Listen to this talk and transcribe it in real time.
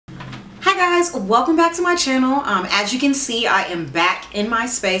guys, welcome back to my channel. As you can see, I am back in my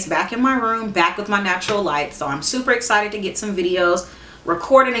space, back in my room, back with my natural light. So I'm super excited to get some videos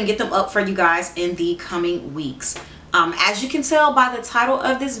recorded and get them up for you guys in the coming weeks. As you can tell by the title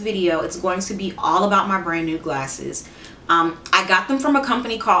of this video, it's going to be all about my brand new glasses. I got them from a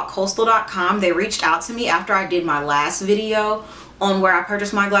company called Coastal.com. They reached out to me after I did my last video on where I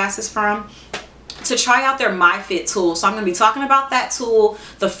purchased my glasses from, to try out their MyFit tool. So I'm going to be talking about that tool,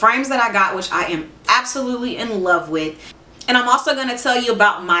 the frames that I got, which I am absolutely in love with. And I'm also going to tell you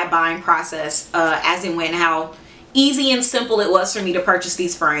about my buying process as it went, how easy and simple it was for me to purchase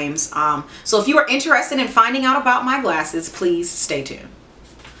these frames. So if you are interested in finding out about my glasses, please stay tuned.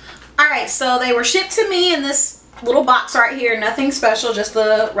 Alright, so they were shipped to me in this little box right here. Nothing special, just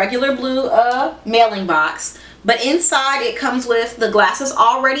the regular blue mailing box. But inside it comes with the glasses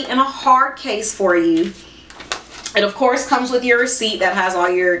already in a hard case for you. It of course comes with your receipt that has all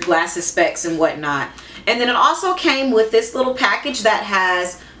your glasses specs and whatnot. And then it also came with this little package that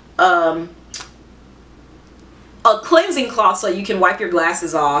has a cleansing cloth so you can wipe your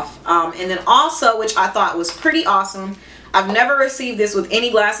glasses off. And then also, which I thought was pretty awesome, I've never received this with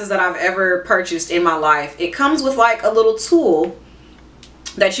any glasses that I've ever purchased in my life. It comes with like a little tool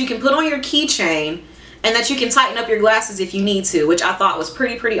that you can put on your keychain and that you can tighten up your glasses if you need to, which I thought was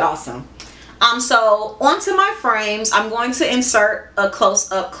pretty awesome. So onto my frames, I'm going to insert a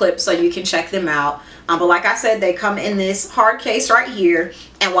close-up clip so you can check them out. But like I said, they come in this hard case right here.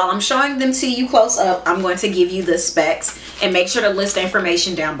 And while I'm showing them to you close up, I'm going to give you the specs and make sure to list the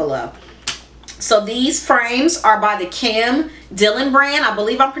information down below. So these frames are by the Kam Dhillion brand. I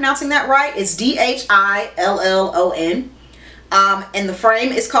believe I'm pronouncing that right. It's D-H-I-L-L-O-N. And the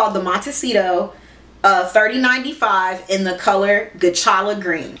frame is called the Montecito 3095 in the color Gachala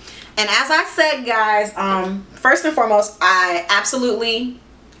green. And as I said, guys, first and foremost, I absolutely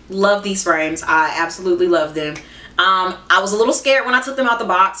love these frames. I absolutely love them. I was a little scared when I took them out the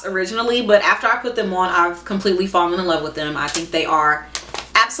box originally, but after I put them on, I've completely fallen in love with them. I think they are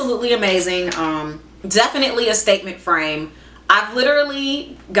absolutely amazing. Definitely a statement frame. I've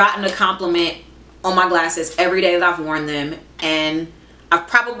literally gotten a compliment on my glasses every day that I've worn them, and I've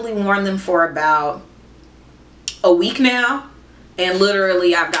probably worn them for about a week now, and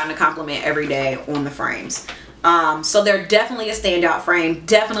literally I've gotten a compliment every day on the frames. So they're definitely a standout frame,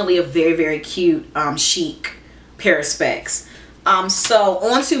 definitely a very cute chic pair of specs. So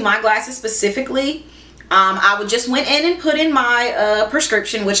onto my glasses specifically, I would just went in and put in my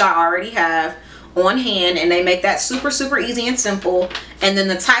prescription, which I already have on hand, and they make that super easy and simple. And then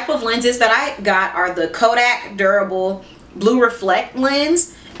the type of lenses that I got are the Kodak durable BlueReflect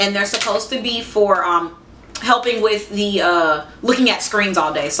lens, and they're supposed to be for helping with the looking at screens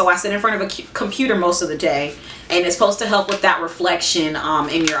all day. So I sit in front of a computer most of the day, and it's supposed to help with that reflection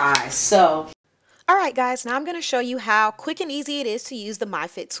in your eyes. So alright guys, now I'm going to show you how quick and easy it is to use the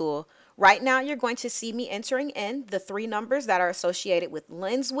MyFit tool. Right now you're going to see me entering in the 3 numbers that are associated with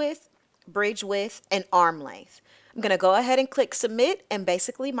lens width, bridge width, and arm length. I'm going to go ahead and click submit, and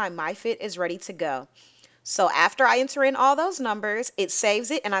basically my MyFit is ready to go. So after I enter in all those numbers, it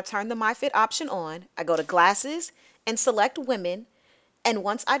saves it, and I turn the MyFit option on. I go to glasses and select women. And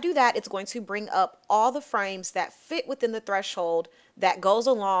once I do that, it's going to bring up all the frames that fit within the threshold that goes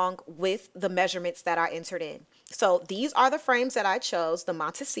along with the measurements that I entered in. So these are the frames that I chose, the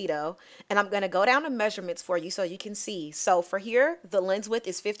Montecito, and I'm going to go down to measurements for you so you can see. So for here, the lens width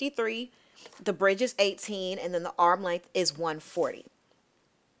is 53, the bridge is 18, and then the arm length is 140.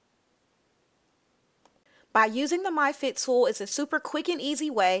 By using the MyFit tool, it's a super quick and easy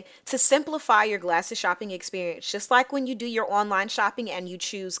way to simplify your glasses shopping experience. Just like when you do your online shopping and you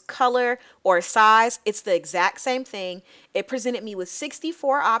choose color or size, it's the exact same thing. It presented me with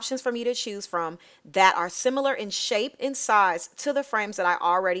 64 options for me to choose from that are similar in shape and size to the frames that I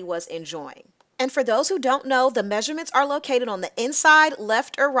already was enjoying. And for those who don't know, the measurements are located on the inside,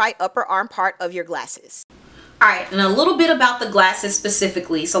 left or right upper arm part of your glasses. Alright, and a little bit about the glasses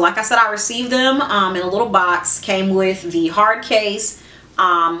specifically. So like I said, I received them in a little box. Came with the hard case,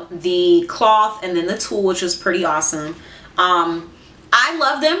 the cloth, and then the tool, which was pretty awesome. I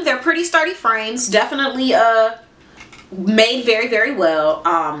love them. They're pretty sturdy frames. Definitely made very well.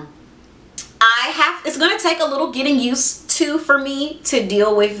 It's going to take a little getting used to for me to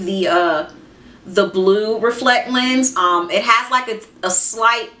deal with the BlueReflect lens. It has like a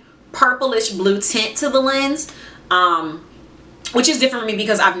slight purplish blue tint to the lens, which is different for me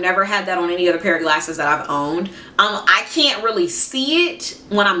because I've never had that on any other pair of glasses that I've owned. I can't really see it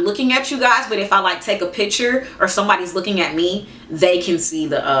when I'm looking at you guys, but if I like take a picture or somebody's looking at me, they can see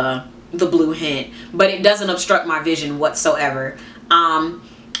the blue hint, but it doesn't obstruct my vision whatsoever.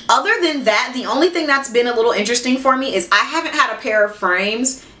 Other than that, the only thing that's been a little interesting for me is I haven't had a pair of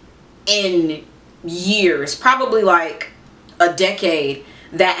frames in years, probably like a decade,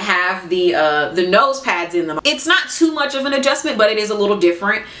 that have the nose pads in them. It's not too much of an adjustment, but it is a little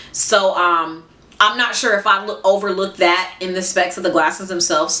different. So I'm not sure if I overlooked that in the specs of the glasses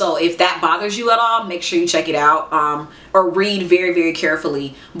themselves. So if that bothers you at all, make sure you check it out, or read very, very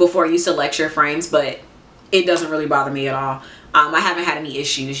carefully before you select your frames. But it doesn't really bother me at all. I haven't had any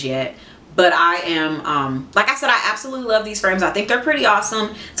issues yet. But I am, like I said, I absolutely love these frames. I think they're pretty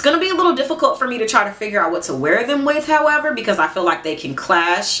awesome. It's going to be a little difficult for me to try to figure out what to wear them with, however, because I feel like they can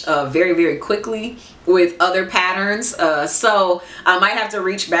clash very, very quickly with other patterns. So I might have to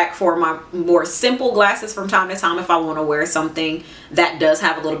reach back for my more simple glasses from time to time if I want to wear something that does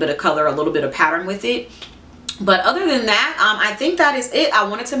have a little bit of color, a little bit of pattern with it. But other than that, I think that is it. I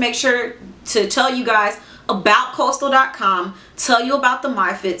wanted to make sure to tell you guys about Coastal.com, tell you about the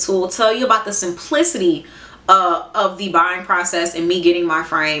MyFit tool, tell you about the simplicity of the buying process and me getting my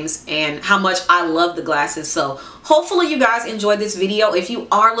frames, and how much I love the glasses. So hopefully you guys enjoyed this video. If you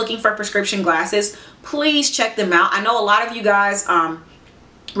are looking for prescription glasses, please check them out. I know a lot of you guys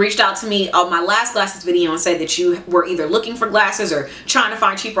reached out to me on my last glasses video and said that you were either looking for glasses or trying to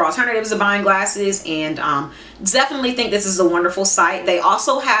find cheaper alternatives to buying glasses, and definitely think this is a wonderful site. They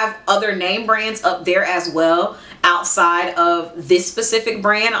also have other name brands up there as well outside of this specific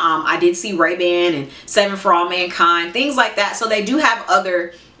brand. I did see Ray-Ban and 7 for All Mankind, things like that. So they do have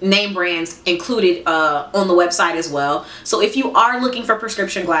other name brands included on the website as well. So if you are looking for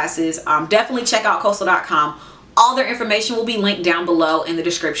prescription glasses, definitely check out Coastal.com. All their information will be linked down below in the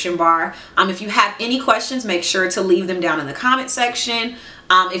description bar. If you have any questions, make sure to leave them down in the comment section.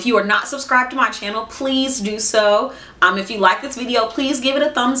 If you are not subscribed to my channel, please do so. If you like this video, please give it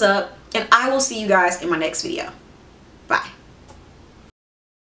a thumbs up, and I will see you guys in my next video.